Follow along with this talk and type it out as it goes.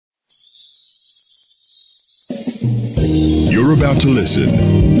about to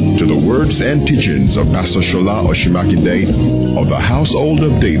listen to the words and teachings of Pastor Olusola of the Household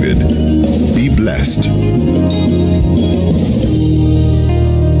of David. Be blessed.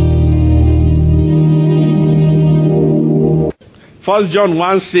 1 John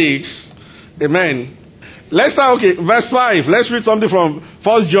 1:6. Amen. Let's start, verse 5. Let's read something from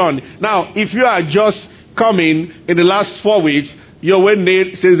 1 John. Now, if you are just coming in the last 4 weeks, your way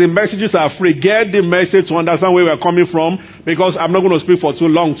need, since the messages are free, get the message to understand where we're coming from, because I'm not going to speak for too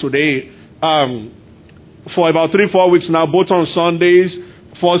long today. For about 3-4 weeks now, both on Sundays,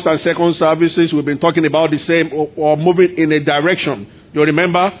 first and second services, we've been talking about the same or moving in a direction. You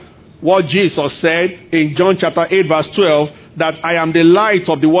remember what Jesus said in John chapter 8 verse 12, that I am the light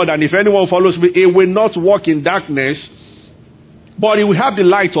of the world, and if anyone follows me, he will not walk in darkness, but he will have the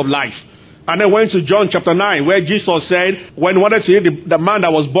light of life. And then went to John chapter 9, where Jesus said, when he wanted to heal the man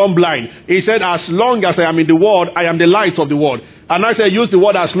that was born blind, he said, as long as I am in the world, I am the light of the world. And I said, use the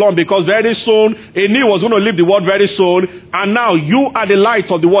word as long, because very soon, he knew he was going to leave the world very soon, and now you are the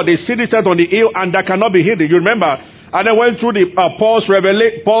light of the world. The city set on the hill, and that cannot be hidden. You remember? And then went through the Paul's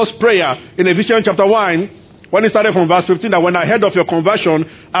prayer in Ephesians chapter 1, when he started from verse 15, that when I heard of your conversion,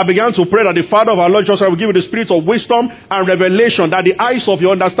 I began to pray that the Father of our Lord Jesus will give you the spirit of wisdom and revelation, that the eyes of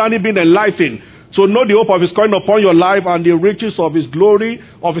your understanding be enlightened, to know the hope of his calling upon your life and the riches of his glory,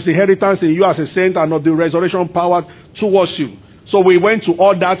 of his inheritance in you as a saint, and of the resurrection power towards you. So we went to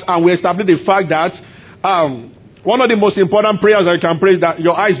all that, and we established the fact that one of the most important prayers that you can pray is that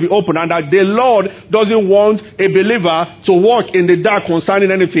your eyes be open, and that the Lord doesn't want a believer to walk in the dark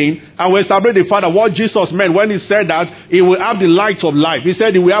concerning anything. And we established the fact that what Jesus meant when he said that he will have the light of life. He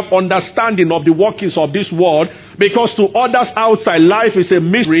said he will have understanding of the workings of this world, because to others outside, life is a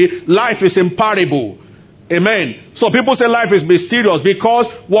mystery, life is imparable. Amen. So people say life is mysterious, because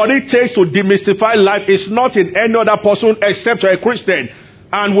what it takes to demystify life is not in any other person except a Christian.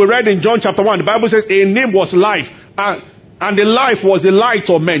 And we read in John chapter 1, the Bible says, in him was life, and the life was the light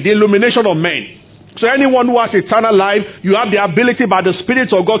of men, the illumination of men. So anyone who has eternal life, you have the ability by the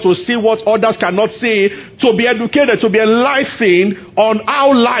Spirit of God to see what others cannot see, to be educated, to be enlightened on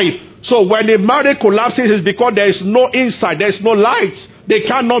our life. So when the marriage collapses, it's because there is no insight, there is no light. They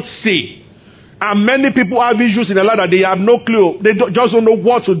cannot see. And many people have issues in their life that they have no clue. They just don't know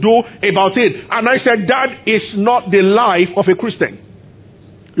what to do about it. And I said, that is not the life of a Christian.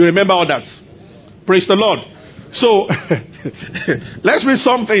 You remember all that? Praise the Lord. So, let's read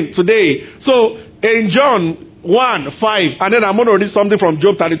something today. So, in John 1:5, and then I'm going to read something from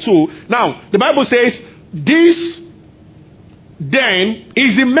Job 32. Now, the Bible says, this then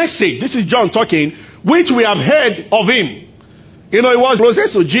is the message. This is John talking, which we have heard of him. You know, it was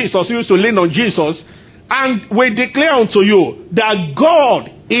closest to Jesus. He used to lean on Jesus. And we declare unto you that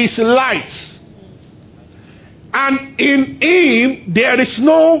God is light. And in him there is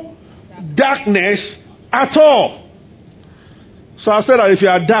no darkness at all. So I said that if you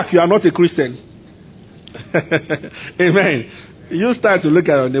are dark, you are not a Christian. Amen. You start to look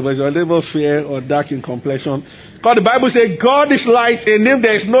at your neighbor. Is your neighbor fair or dark in complexion? Because the Bible says God is light, in him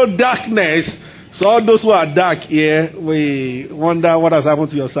there is no darkness. So all those who are dark here, we wonder what has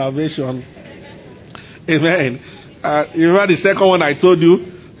happened to your salvation. Amen. You remember the second one I told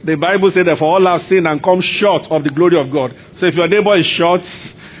you? The Bible said that for all have sinned and come short of the glory of God. So if your neighbor is short,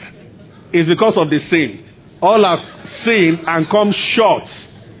 it's because of the sin. All have sinned and come short.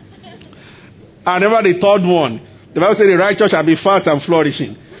 And remember the third one. The Bible says the righteous shall be fat and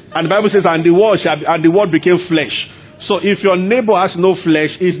flourishing. And the Bible says, and the word became flesh. So if your neighbor has no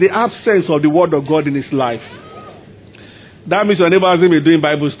flesh, it's the absence of the word of God in his life. That means your neighbor hasn't been doing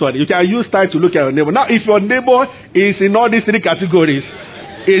Bible study. You can use time to look at your neighbor. Now, if your neighbor is in all these 3 categories,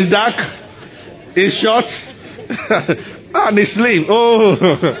 is dark, is short, and is slim. Oh,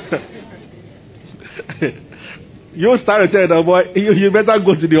 you start to tell the boy, you better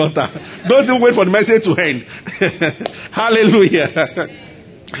go to the altar. Don't even wait for the message to end. Hallelujah.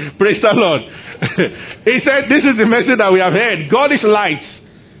 Praise the Lord. He said, this is the message that we have heard. God is light.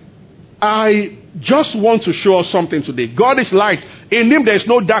 I just want to show us something today. God is light. In him there is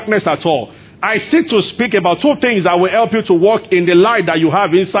no darkness at all. I seek to speak about 2 things that will help you to walk in the light that you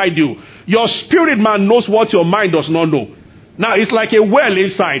have inside you. Your spirit man knows what your mind does not know. Now, it's like a well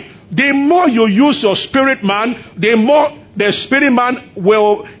inside. The more you use your spirit man, the more the spirit man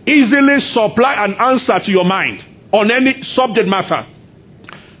will easily supply an answer to your mind on any subject matter.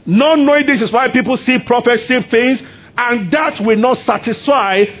 Not knowing this is why people see prophets, see things, and that will not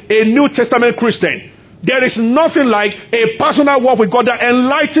satisfy a New Testament Christian. There is nothing like a personal walk with God that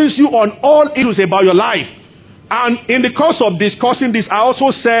enlightens you on all issues about your life. And in the course of discussing this, I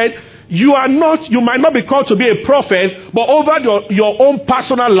also said you might not be called to be a prophet, but over your own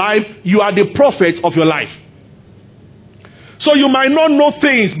personal life, you are the prophet of your life. So you might not know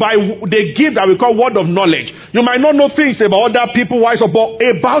things by the gift that we call word of knowledge. You might not know things about other people, but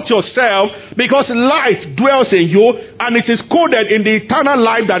about yourself, because light dwells in you, and it is coded in the eternal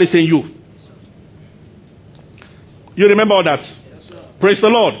life that is in you. You remember all that? Praise the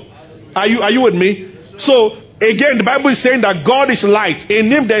Lord. Are you with me? So, again, the Bible is saying that God is light.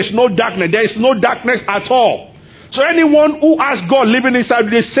 In him there is no darkness. There is no darkness at all. So anyone who has God living inside,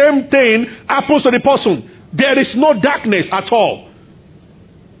 the same thing happens to the person. There is no darkness at all.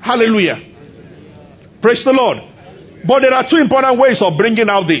 Hallelujah. Praise the Lord. But there are two important ways of bringing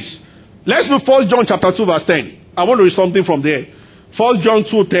out this. Let's do 1 John chapter 2 verse 10. I want to read something from there. 1 John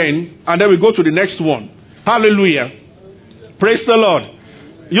 2:10, and then we go to the next one. Hallelujah. Praise the Lord.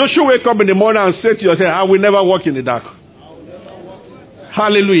 You should wake up in the morning and say to yourself, I will never walk in the dark.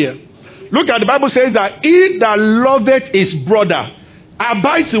 Hallelujah. Look at the Bible says that he that loveth his brother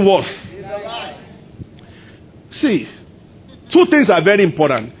abides in what? See, two things are very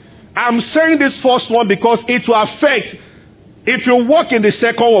important. I'm saying this first one because it will affect if you walk in the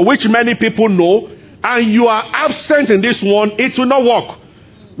second one, which many people know, and you are absent in this one, it will not work.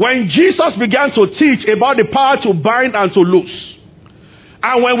 When Jesus began to teach about the power to bind and to loose,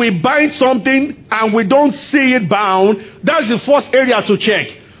 and when we bind something and we don't see it bound, that's the first area to check.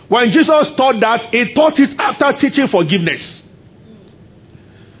 When Jesus taught that, he taught it after teaching forgiveness.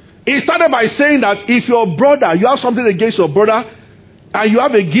 He started by saying that if your brother, you have something against your brother, and you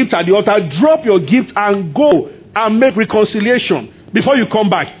have a gift at the altar, drop your gift and go and make reconciliation before you come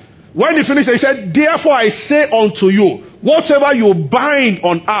back. When he finished, he said, therefore I say unto you, whatever you bind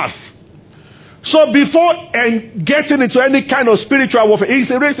on earth. So before getting into any kind of spiritual warfare, it's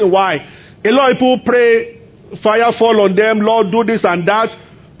the reason why a lot of people pray, fire fall on them, Lord do this and that.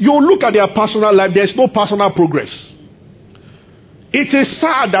 You look at their personal life, there's no personal progress. It is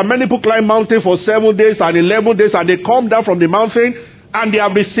sad that many people climb mountain for 7 days and 11 days, and they come down from the mountain and they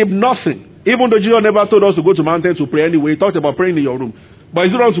have received nothing. Even though Jesus never told us to go to mountain to pray anyway, he talked about praying in your room. But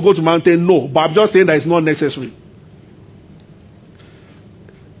is it wrong to go to mountain? No. But I'm just saying that it's not necessary.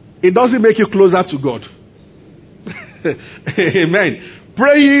 It doesn't make you closer to God. Amen.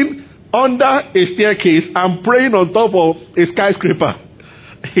 Praying under a staircase and praying on top of a skyscraper.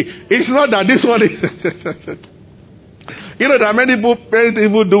 It's not that this one is... You know, there are many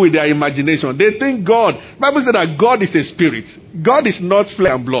people do with their imagination. They think God... The Bible says that God is a spirit. God is not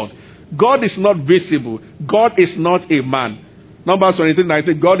flesh and blood. God is not visible. God is not a man. Numbers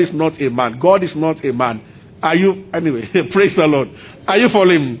 23:19, God is not a man. God is not a man. Are you... Anyway, praise the Lord. Are you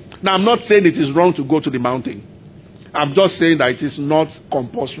following me? Now, I'm not saying it is wrong to go to the mountain. I'm just saying that it is not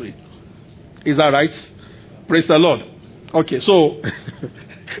compulsory. Is that right? Praise the Lord. Okay, so...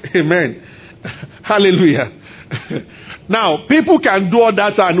 Amen. Hallelujah. Now, people can do all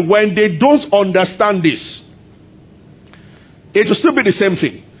that, and when they don't understand this, it will still be the same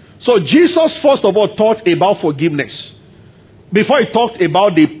thing. So Jesus, first of all, taught about forgiveness before he talked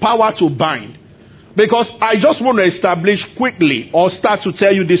about the power to bind. Because I just want to establish quickly, or start to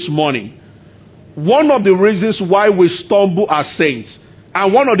tell you this morning, one of the reasons why we stumble as saints,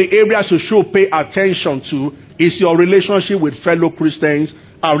 and one of the areas you should pay attention to, is your relationship with fellow Christians,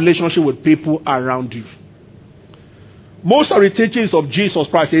 our relationship with people around you. Most of the teachings of Jesus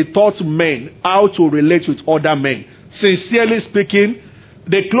Christ, he taught men how to relate with other men. Sincerely speaking,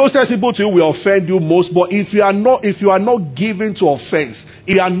 the closest people to you will offend you most, but if you are not given to offense,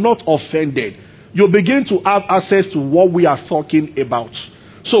 if you are not offended, you begin to have access to what we are talking about.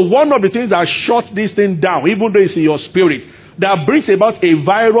 So one of the things that shuts this thing down, even though it's in your spirit, that brings about a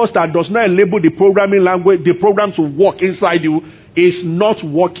virus that does not enable the programming language, the program to work inside you, is not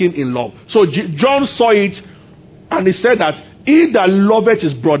working in love. So John saw it, and he said that he that loveth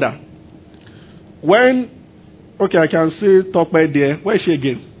his brother. Okay, I can see Tope there. Where is she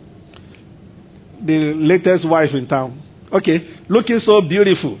again? The latest wife in town. Okay, looking so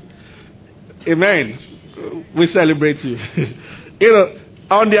beautiful. Amen. We celebrate you. You know,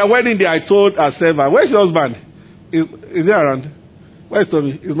 on their wedding day, I told her servant, where's your husband? Is he around? Where's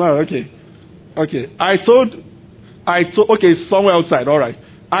Tommy? He's not around. Okay. I told, okay, it's somewhere outside. All right.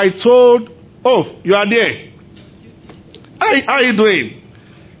 I told, oh, you are there. How are you doing?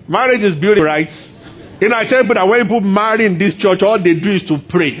 Marriage is beautiful, right? You know, I tell people that when people marry in this church, all they do is to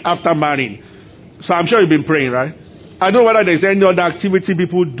pray after marrying. So I'm sure you've been praying, right? I don't know whether there's any other activity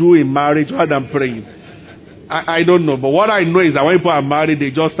people do in marriage other than praying. I don't know. But what I know is that when people are married,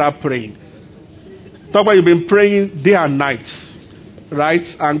 they just start praying. Talk about you've been praying day and night, right?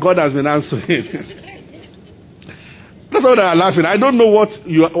 And God has been answering. That's why they are laughing. I don't know what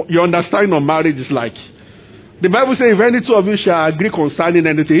your understanding of marriage is like. The Bible says, if any two of you shall agree concerning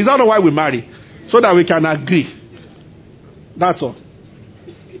anything, is that not why we marry? So that we can agree. That's all.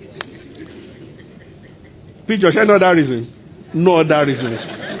 Just any other reason? No other reason.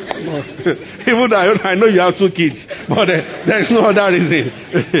 No. Even though I know you have 2 kids, but there is no other reason.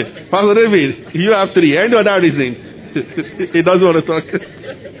 Pastor David, you have 3. Any other reason? He doesn't want to talk.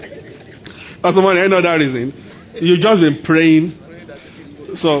 Pastor Man, any other reason? You've just been praying.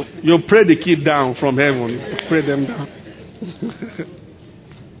 So you pray the kid down from heaven. Pray them down.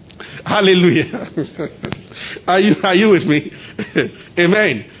 Hallelujah. Are you with me?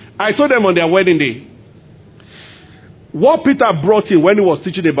 Amen. I told them on their wedding day, what Peter brought in when he was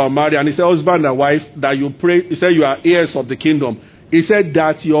teaching about marriage, and he said, husband and wife, that you pray, he said, you are heirs of the kingdom. He said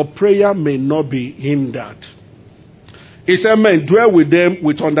that your prayer may not be hindered. He said, men, dwell with them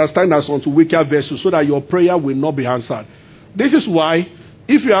with understanding as unto weaker vessels, so that your prayer will not be answered. This is why,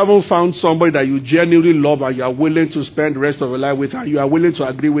 if you haven't found somebody that you genuinely love and you are willing to spend the rest of your life with, and you are willing to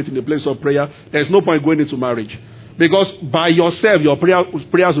agree with in the place of prayer, there's no point going into marriage. Because by yourself, your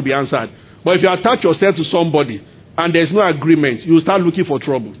prayers will be answered. But if you attach yourself to somebody, and there's no agreement, you start looking for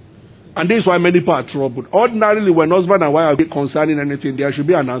trouble. And this is why many people are troubled. Ordinarily, when husband and wife are concerning anything, there should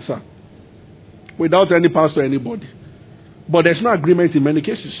be an answer. Without any pastor or anybody. But there's no agreement in many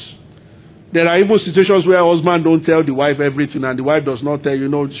cases. There are even situations where husband don't tell the wife everything, and the wife does not tell,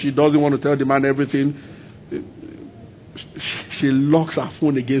 she doesn't want to tell the man everything. She locks her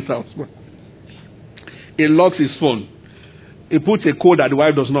phone against her husband. He locks his phone. He puts a code that the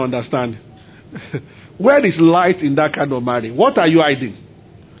wife does not understand. Where is light in that kind of marriage? What are you hiding?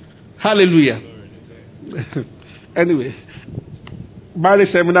 Hallelujah. Anyway,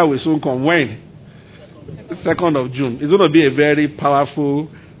 marriage seminar will soon come. When? 2nd of June. It's going to be a very powerful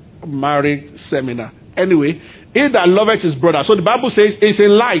marriage seminar. Anyway, he that loveth his brother. So the Bible says it's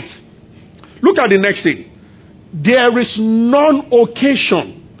in light. Look at the next thing. There is none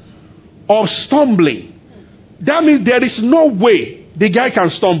occasion of stumbling. That means there is no way the guy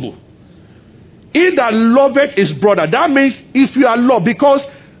can stumble. He that loveth his brother. That means if you are loved, because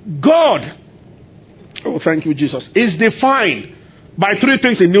God, oh thank you Jesus, is defined by 3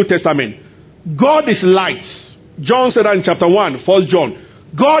 things in New Testament. God is light. John said that in chapter 1, 1 John.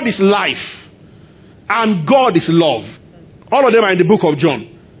 God is life. And God is love. All of them are in the book of John.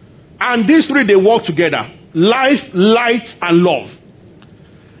 And these 3, they work together. Life, light, and love.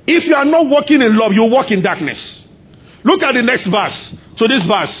 If you are not walking in love, you walk in darkness. Look at the next verse. So this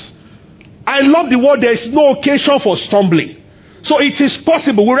verse. I love the word, there is no occasion for stumbling. So it is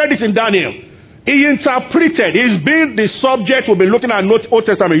possible. We read it in Daniel. He interpreted. He's been the subject we've been looking at Old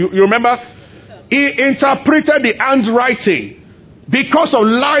Testament. You remember? He interpreted the handwriting because of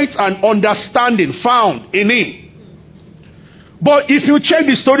light and understanding found in him. But if you check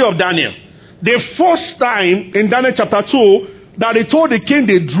the story of Daniel, the first time in Daniel chapter 2 that he told the king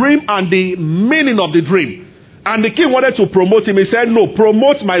the dream and the meaning of the dream, and the king wanted to promote him. He said, no,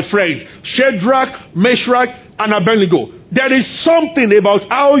 promote my friends, Shadrach, Meshach, and Abednego. There is something about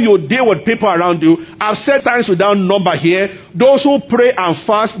how you deal with people around you. I've said times without number here. Those who pray and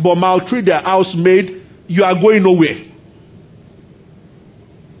fast but maltreat their housemaid, you are going nowhere.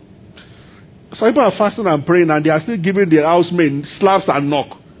 Some people are fasting and praying and they are still giving their housemaid slaps and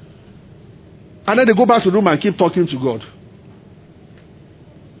knock. And then they go back to the room and keep talking to God.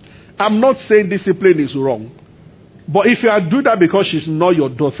 I'm not saying discipline is wrong. But if you are doing that because she's not your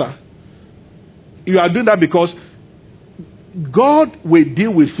daughter, you are doing that because God will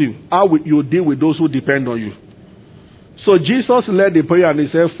deal with you. How will you deal with those who depend on you? So Jesus led the prayer and he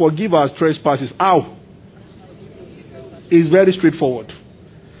said, forgive our trespasses. How? It's very straightforward.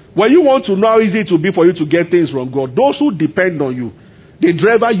 When you want to know how easy it will be for you to get things from God, those who depend on you, the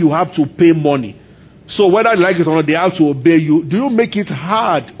driver, you have to pay money. So whether they like it or not, they have to obey you. Do you make it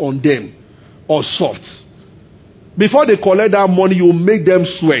hard on them or soft? Before they collect that money, you make them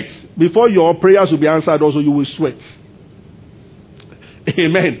sweat. Before your prayers will be answered, also you will sweat.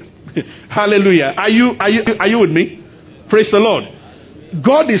 Amen. Hallelujah. Are you with me? Praise the Lord.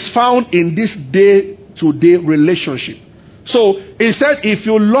 God is found in this day-to-day relationship. So he said, if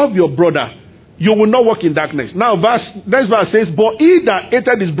you love your brother, you will not walk in darkness. Now, next verse says, but he that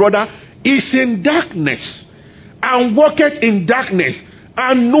hated his brother is in darkness, and walketh in darkness,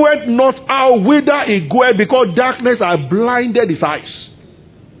 and knoweth not how whither he goeth, because darkness hath blinded his eyes.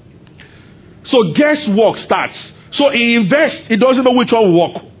 So guesswork starts. So he invests, he doesn't know which one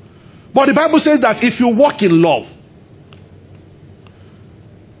will work. But the Bible says that if you walk in love,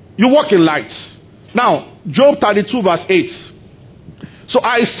 you walk in light. Now, Job 32 verse 8. So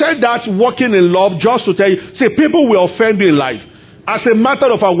I said that walking in love just to tell you, see, people will offend you in life. As a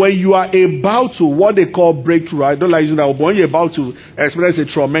matter of fact, when you are about to what they call breakthrough, I don't like using that, but when you're about to experience a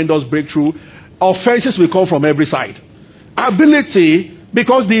tremendous breakthrough, offenses will come from every side. Ability,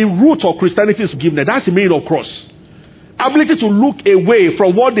 because the root of Christianity is forgiveness. That's the meaning of cross. Ability to look away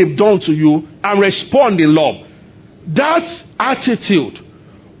from what they've done to you and respond in love. That attitude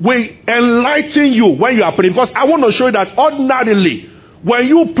will enlighten you when you are praying. Because I want to show you that ordinarily, when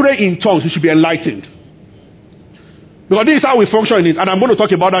you pray in tongues, you should be enlightened. Because this is how we function in it. And I'm going to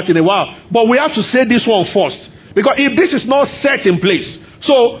talk about that in a while. But we have to say this one first. Because if this is not set in place.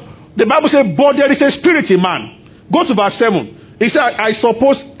 So, the Bible says, but there is a spirit in man. Go to verse 7. He said, I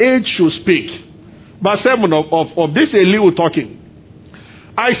suppose age should speak. Verse 7 of this is a little talking.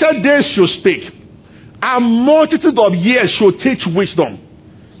 I said, days should speak. A multitude of years should teach wisdom.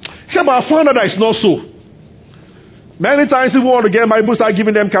 He said, but I found out that it's not so. Many times people want to get married, people start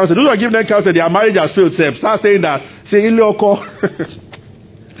giving them counsel. Those who are giving them counsel, their marriage has failed. Start saying that, say, and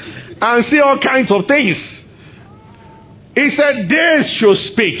say all kinds of things. He said, days should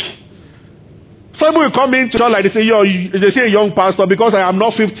speak. Some people will come in to church like they say, they say a young pastor, because I am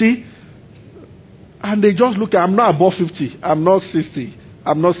not 50. And they just look at, I'm not above 50. I'm not 60.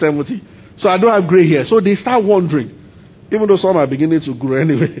 I'm not 70. So I don't have gray hair. So they start wondering. Even though some are beginning to grow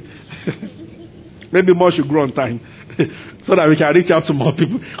anyway. Maybe more should grow on time. So that we can reach out to more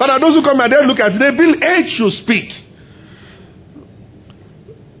people. Because those who come and they look at it, they feel age should speak.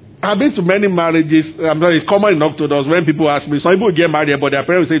 I've been to many marriages. It's common enough to us when people ask me. Some people get married, but their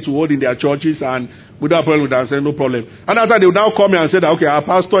parents say to hold in their churches, and without problem with that, I say no problem. And after they will now come and say that, okay, our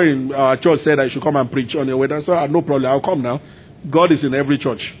pastor in our church said I should come and preach on your way. I said, no problem, I'll come now. God is in every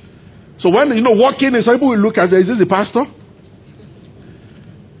church. So when, walking in, some people will look and say, is this the pastor?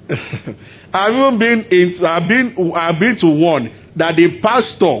 I've been to one that the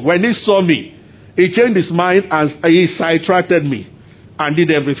pastor, when he saw me, he changed his mind and he sidetracked me and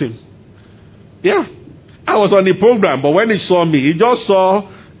did everything. Yeah, I was on the program, but when he saw me, he just saw.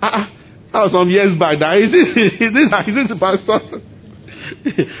 I was some years back. Now, is this the pastor?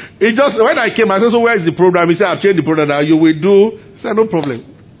 He just, when I came, I said, so where is the program? He said, I've changed the program now. You will do. I said, no problem.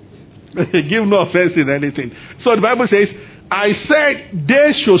 Give no offense in anything. So the Bible says, I said,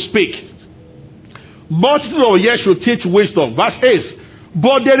 they should speak. Multitude of years should teach wisdom. Verse 8.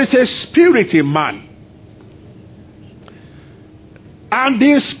 But there is a spirit in man. And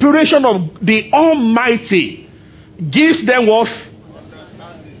the inspiration of the Almighty gives them what?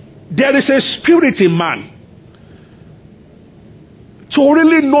 There is a spirit in man. To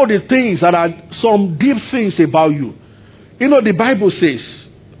really know the things that are some deep things about you. The Bible says,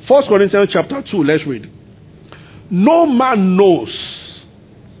 1 Corinthians chapter 2, let's read. No man knows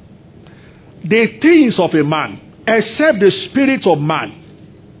the things of a man except the spirit of man.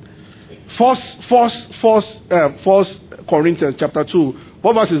 First Corinthians chapter 2.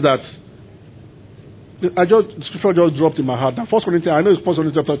 What verse is that? The scripture just dropped in my heart. Now, 1 Corinthians, I know it's 1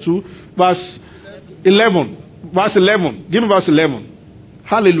 Corinthians chapter 2, verse 11. Verse 11. Give me verse 11.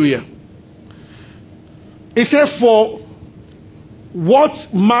 Hallelujah. It says, for what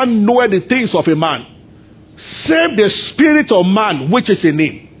man knoweth the things of a man, save the spirit of man which is in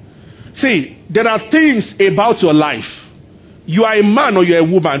him. See, there are things about your life. You are a man or you are a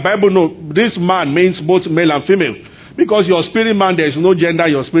woman. Bible knows this man means both male and female. Because your spirit man, there is no gender,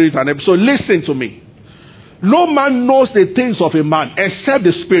 your spirit and everything. So listen to me. No man knows the things of a man except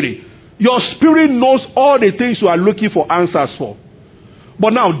the spirit. Your spirit knows all the things you are looking for answers for.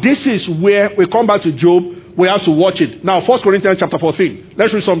 But now, this is where we come back to Job. We have to watch it. Now, 1 Corinthians chapter 14.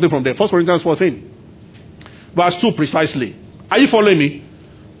 Let's read something from there. 1 Corinthians 14. Verse 2 precisely. Are you following me?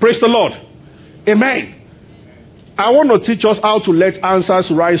 Praise the Lord. Amen. I want to teach us how to let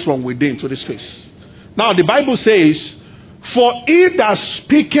answers rise from within to this face. Now, the Bible says, for he that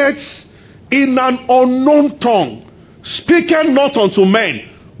speaketh in an unknown tongue, speaketh not unto men,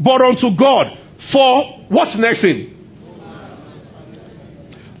 but unto God. For what's next thing?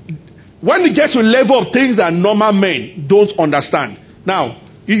 When you get to a level of things that normal men don't understand. Now,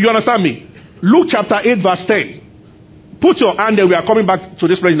 you understand me? Luke chapter 8 verse 10. Put your hand there. We are coming back to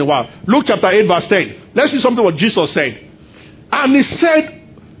this place in a while. Luke chapter 8 verse 10. Let's see something what Jesus said. And he said,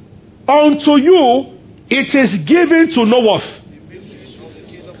 unto you it is given to know what?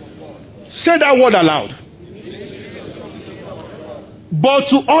 Say that word aloud. But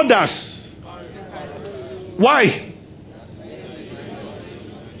to others. Why?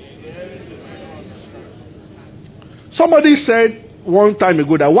 Somebody said one time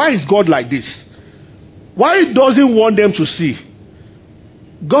ago that why is God like this? Why doesn't he want them to see?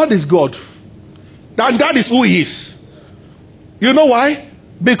 God is God. And that is who he is. You know why?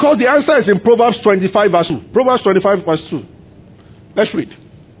 Because the answer is in Proverbs 25 verse 2. Proverbs 25 verse 2. Let's read.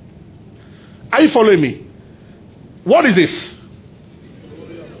 Are you following me? What is this?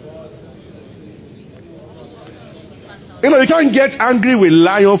 You can't get angry with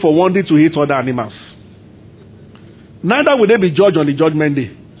lion for wanting to eat other animals. Neither will they be judged on the judgment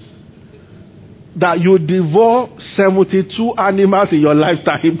day. That you devour 72 animals in your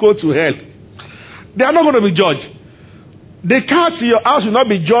lifetime, go to hell. They are not going to be judged. The cats in your house will not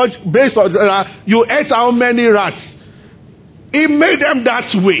be judged based on you ate how many rats. He made them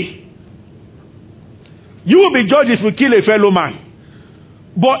that way. You will be judged if you kill a fellow man.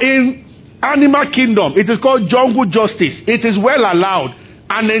 But in animal kingdom, it is called jungle justice. It is well allowed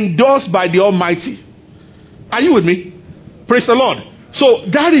and endorsed by the Almighty. Are you with me? Praise the Lord. So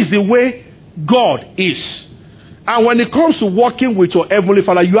that is the way God is. And when it comes to working with your Heavenly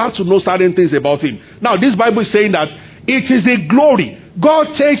Father, you have to know certain things about Him. Now, this Bible is saying that it is a glory. God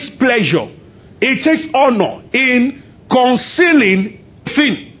takes pleasure. It takes honor in concealing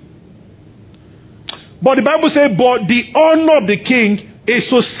sin. But the Bible says, but the honor of the king is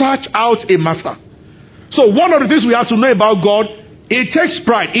to search out a matter. So one of the things we have to know about God, it takes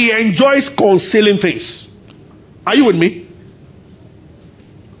pride. He enjoys concealing things. Are you with me?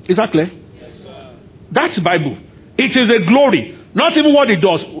 Is that clear? Yes, sir. That's the Bible. It is a glory. Not even what He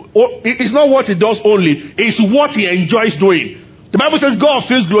does. It's not what He does only. It's what He enjoys doing. The Bible says God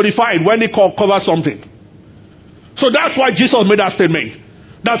feels glorified when He covers something. So that's why Jesus made that statement.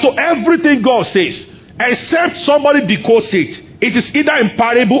 That so everything God says, except somebody decodes it, it is either in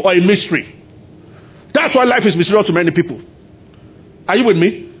parable or a mystery. That's why life is mysterious to many people. Are you with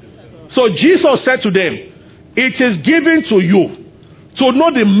me? So Jesus said to them, it is given to you to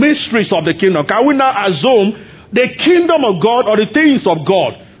know the mysteries of the kingdom. Can we now assume the kingdom of God or the things of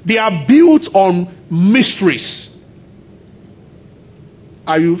God, they are built on mysteries?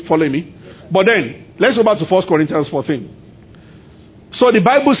 Are you following me? But then, let's go back to 1 Corinthians 14. So the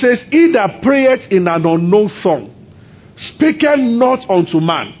Bible says, he that prayeth in an unknown tongue speaketh not unto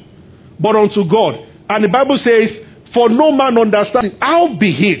man, but unto God. And the Bible says, for no man understands, how be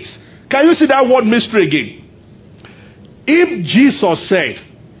it? Can you see that word mystery again? If Jesus said,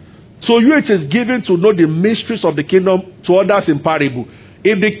 to you it is given to know the mysteries of the kingdom, to others in parable.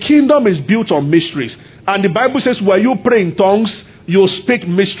 If the kingdom is built on mysteries, and the Bible says when you pray in tongues, you speak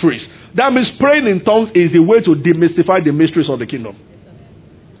mysteries. That means praying in tongues is the way to demystify the mysteries of the kingdom.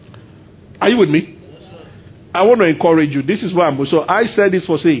 Are you with me? I want to encourage you. This is why so I said this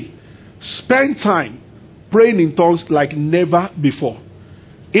for saying, spend time praying in tongues like never before.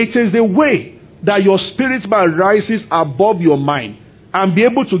 It is the way that your spirit man rises above your mind and be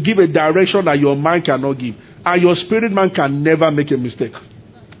able to give a direction that your mind cannot give. And your spirit man can never make a mistake.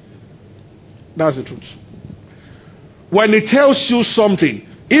 That's the truth. When it tells you something,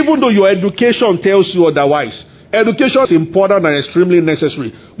 even though your education tells you otherwise, education is important and extremely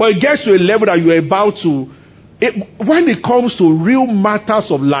necessary. But it gets to a level that you're about to... when it comes to real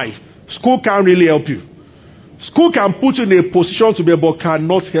matters of life, school can't really help you. School can put you in a position to be able, but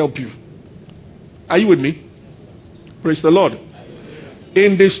cannot help you. Are you with me? Praise the Lord.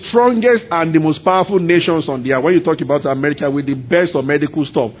 In the strongest and the most powerful nations on the earth, when you talk about America with the best of medical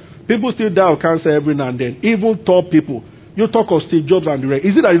stuff, people still die of cancer every now and then. Even top people. You talk of Steve Jobs and the rest.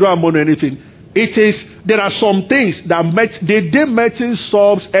 Is it that you don't have money or anything? It is, there are some things that medicine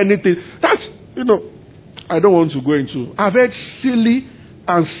solves anything. That's, I don't want to go into. I've heard silly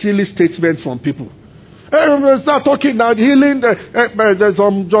statements from people. Start talking now, healing. There's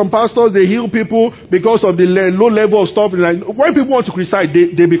some pastors, they heal people because of the low level of stuff. When people want to criticize,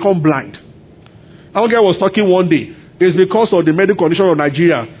 they become blind. Our guy was talking one day. It's because of the medical condition of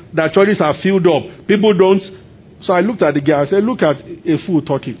Nigeria that churches are filled up. People don't. So I looked at the guy. I said, look at a fool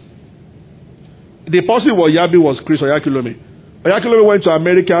talking. The person was Yabi was Chris Oyakilome. Oyakilome went to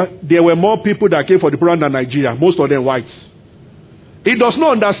America. There were more people that came for the program than Nigeria. Most of them whites. He does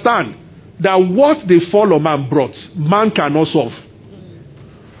not understand that what the fall of man brought, man cannot solve.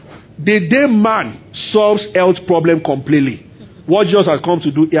 The day man solves health problem completely, what Jesus has come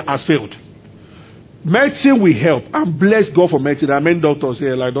to do has failed. Medicine will help. And bless God for medicine. There are many doctors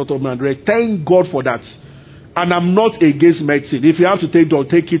here, like Dr. Mandre. Thank God for that. And I'm not against medicine. If you have to take it,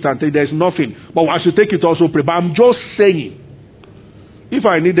 take it and take. There's nothing. But I should take it also pray. But I'm just saying. If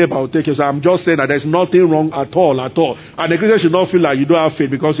I need help, I'll take it. So I'm just saying that there's nothing wrong at all. And the Christian should not feel like you don't have faith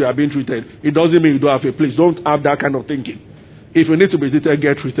because you are being treated. It doesn't mean you don't have faith. Please don't have that kind of thinking. If you need to be treated,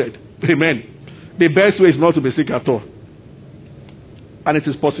 get treated. Amen. The best way is not to be sick at all. And it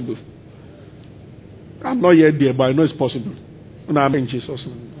is possible. I'm not yet there, but I know it's possible. And I'm in Jesus'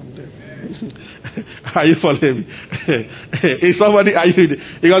 name. I'm there. Are you following me? Is somebody, are you,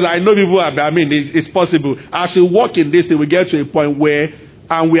 because I know people are, it's possible. As we walk in this, we get to a point where,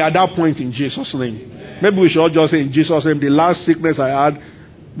 and we are at that point in Jesus' name. Maybe we should all just say in Jesus' name, the last sickness I had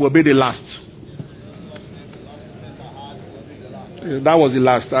will be the last. That was the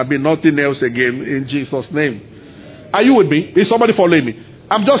last. Nothing else again in Jesus' name. Are you with me? Is somebody following me?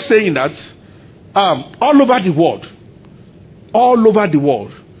 I'm just saying that all over the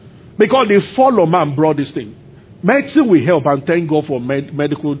world, because the fall of man brought this thing. Medicine will help, and thank God for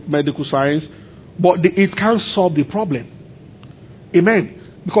medical science, but it can't solve the problem. Amen.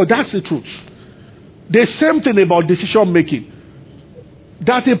 Because that's the truth. The same thing about decision making.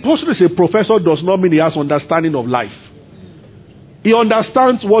 That a person is a professor does not mean he has understanding of life. He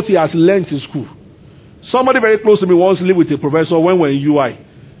understands what he has learned in school. Somebody very close to me once lived with a professor when we were in UI.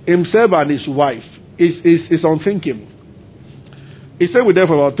 Himself and his wife is unthinkable. He stayed with them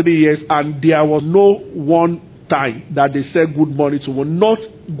for about 3 years, and there was no one time that they said good morning to one. Not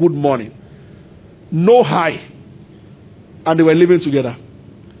good morning. No hi. And they were living together.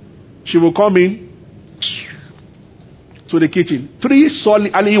 She will come in to the kitchen. 3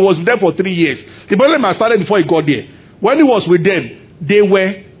 solid, and he was there for 3 years. The problem had started before he got there. When he was with them, they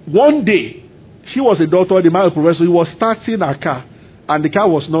were, one day, she was a doctor, the man was a professor, he was starting a car, and the car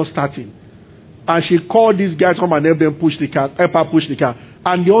was not starting. And she called these guys to come and help her push the car.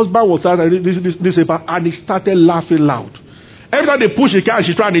 And the husband was starting this paper, and he started laughing loud. Every time they pushed the car and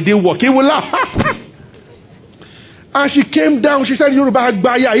she tried and it didn't work, he would laugh. And she came down, she said, Yoruba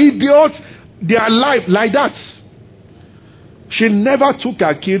Agbaya, idiot, they are alive like that. She never took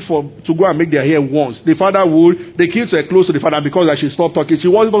her kid to go and make their hair once. The father would, the kids were close to the father because she stopped talking. She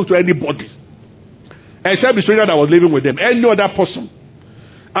wasn't going to anybody. Except the stranger that was living with them. Any other person.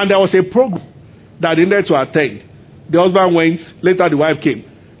 And there was a program that they needed to attend. The husband went, later the wife came.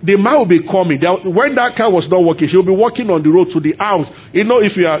 The man will be coming. When that car was not working, she will be walking on the road to the house. You know,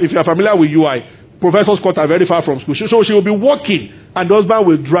 if you are familiar with UI, professors' quarters are very far from school. So she will be walking, and the husband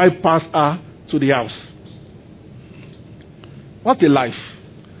will drive past her to the house. What a life.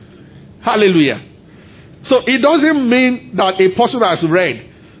 Hallelujah. So it doesn't mean that a person has read.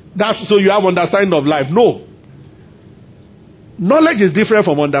 That's so you have understanding of life. No. Knowledge is different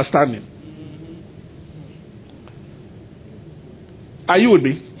from understanding. Are you with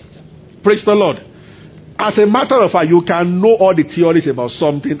me? Praise the Lord. As a matter of fact, you can know all the theories about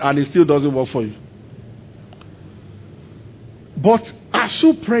something and it still doesn't work for you. But as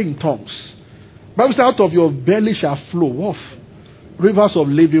you pray in tongues, Bible says, out of your belly shall flow what? Rivers of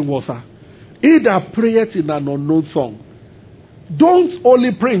living water. He that prayeth in an unknown tongue. Don't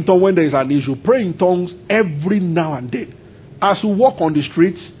only pray in tongues when there is an issue. Pray in tongues every now and then. As you walk on the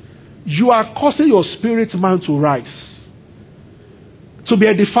streets, you are causing your spirit man to rise. To be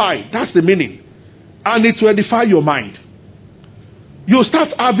edified. That's the meaning. And it will edify your mind. You start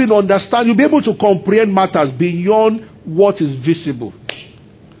having understanding. You'll be able to comprehend matters beyond what is visible.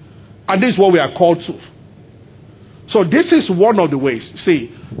 And this is what we are called to. So this is one of the ways. See,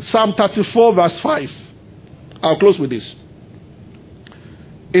 Psalm 34 verse 5. I'll close with this.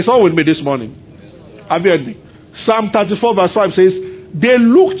 It's all with me this morning. Have you heard me? Psalm 34 verse 5 says, they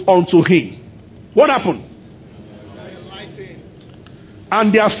looked unto him. What happened?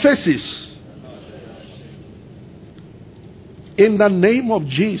 And their faces, in the name of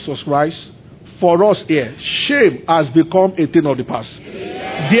Jesus Christ, for us here, shame has become a thing of the past.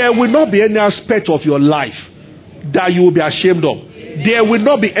 There will not be any aspect of your life that you will be ashamed of. There will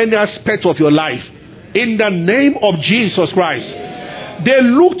not be any aspect of your life. In the name of Jesus Christ. They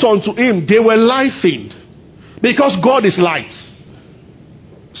looked unto him. They were lightened. Because God is light.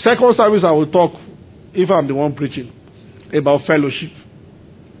 Second service I will talk, if I'm the one preaching, about fellowship.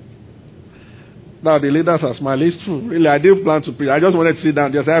 Now the leaders are smiling. It's true. Really, I didn't plan to preach. I just wanted to sit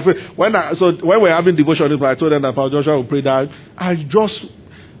down. When we're having devotion, I told them that Pastor Joshua will pray that.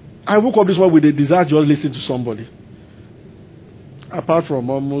 I woke up this morning with a desire to just listen to somebody. Apart from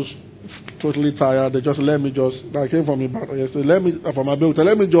almost totally tired, they just let me just. I came from yesterday. Let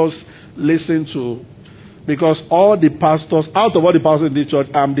me just listen to, because all the pastors, out of all the pastors in this church,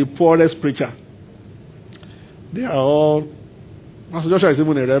 I'm the poorest preacher. They are all. Pastor Joshua is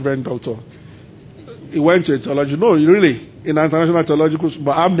even a reverend doctor. He went to a theology. No, really, in an international theological school,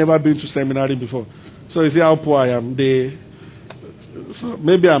 but I've never been to seminary before. So you see how poor I am. So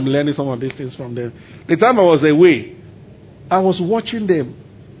maybe I'm learning some of these things from them. The time I was away, I was watching them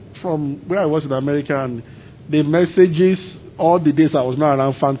from where I was in America, and the messages, all the days I was not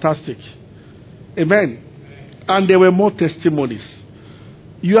around, fantastic. Amen. And there were more testimonies.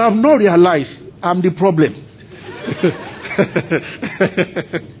 You have not realized I'm the problem.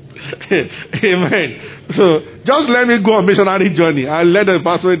 Amen. So just let me go on missionary journey and let them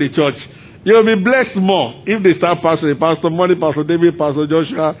pastor in the church. You'll be blessed more if they start pastoring. Pastor Money, Pastor David, Pastor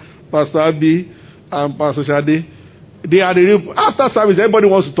Joshua, Pastor Abby, and Pastor Shade. They are the real. After service, everybody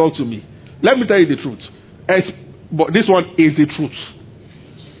wants to talk to me. Let me tell you the truth. But this one is the truth.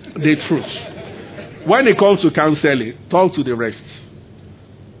 The truth. When it comes to counseling, talk to the rest.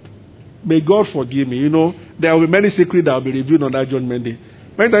 May God forgive me. You know, there will be many secrets that will be revealed on that judgment day.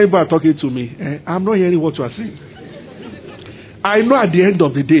 Many times people are talking to me. I'm not hearing what you are saying. I know at the end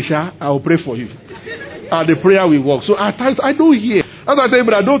of the day, I will pray for you. And the prayer will work. So at times, I don't hear. As I tell you,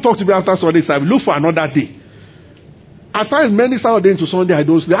 but don't talk to me after Sunday service. Look for another day. At times, many Saturday into Sunday, I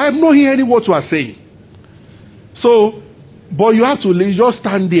don't sleep. I'm not hearing what you are saying. So, but you have to just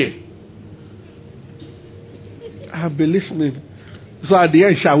stand there. I've been listening. So at the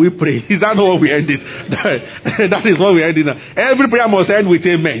end, shall we pray? Is that not what we ended? That is what we ended. Every prayer must end with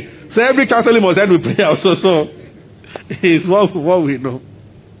amen. So every counseling must end with prayer also. So it's what we know.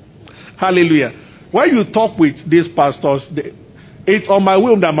 Hallelujah. When you talk with these pastors, it's on my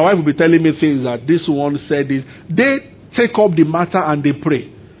will that my wife will be telling me things that this one said this. They take up the matter and they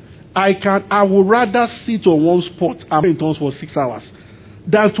pray. I would rather sit on one spot and pray in tongues for 6 hours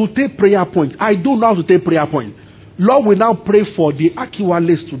than to take prayer points. I don't know how to take prayer points. Lord, we now pray for the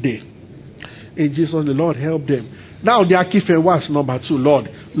Akiwales today. In Jesus, the Lord help them. Now the Akifewas number 2,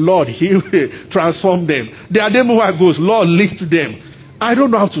 Lord, He will transform them. The Ademuwa goes, Lord, lift them. I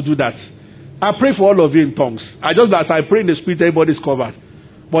don't know how to do that. I pray for all of you in tongues. As I pray in the spirit, everybody's covered.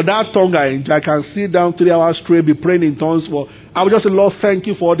 But that tongue I can sit down 3 hours straight, be praying in tongues. I will just say, Lord, thank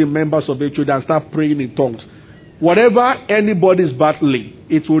you for all the members of the church and start praying in tongues. Whatever anybody is battling,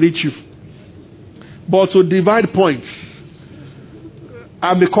 it will reach you. But to divide points,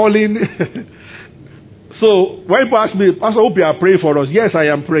 I'm calling. So when people ask me, Pastor, I hope you are praying for us. Yes, I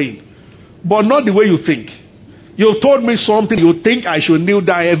am praying. But not the way you think. You told me something you think I should kneel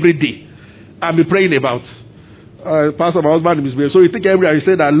down every day and be praying about. Pastor, my husband is married. So you think every day, you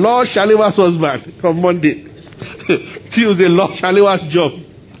say that Lord Shalewa's husband from Monday. Tuesday, Lord Shalewa's job.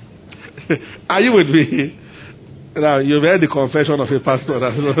 Are you with me? Now, you've heard the confession of a pastor.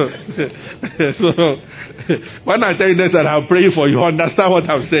 So, when I tell you that I'm praying for you, understand what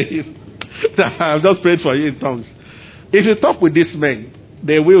I'm saying. I've just prayed for you in tongues. If you talk with these men,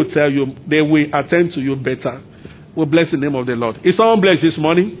 they will tell you, they will attend to you better. We'll bless the name of the Lord. Is someone blessed this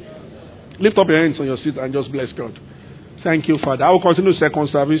morning? Lift up your hands on your seat and just bless God. Thank you, Father. I will continue second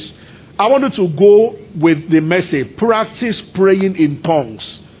service. I want you to go with the message. Practice praying in tongues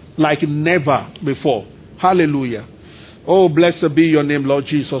like never before. Hallelujah. Oh, blessed be your name, Lord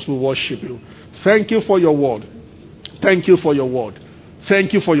Jesus. We worship you. Thank you for your word. Thank you for your word.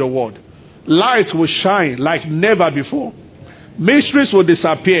 Thank you for your word. Light will shine like never before. Mysteries will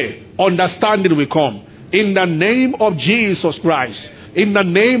disappear. Understanding will come. In the name of Jesus Christ. In the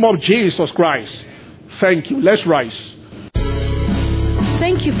name of Jesus Christ. Thank you. Let's rise.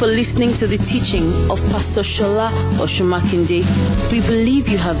 Thank you for listening to the teaching of Pastor Osunmakinde. We believe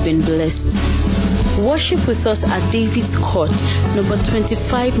you have been blessed. Worship with us at David's Court, number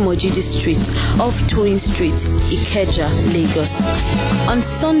 25 Mojidi Street, off Twin Street, Ikeja, Lagos. On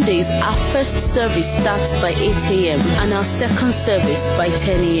Sundays, our first service starts by 8 a.m. and our second service by 10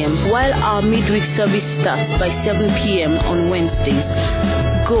 a.m., while our midweek service starts by 7 p.m. on Wednesdays.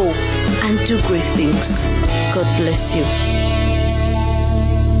 Go and do great things. God bless you.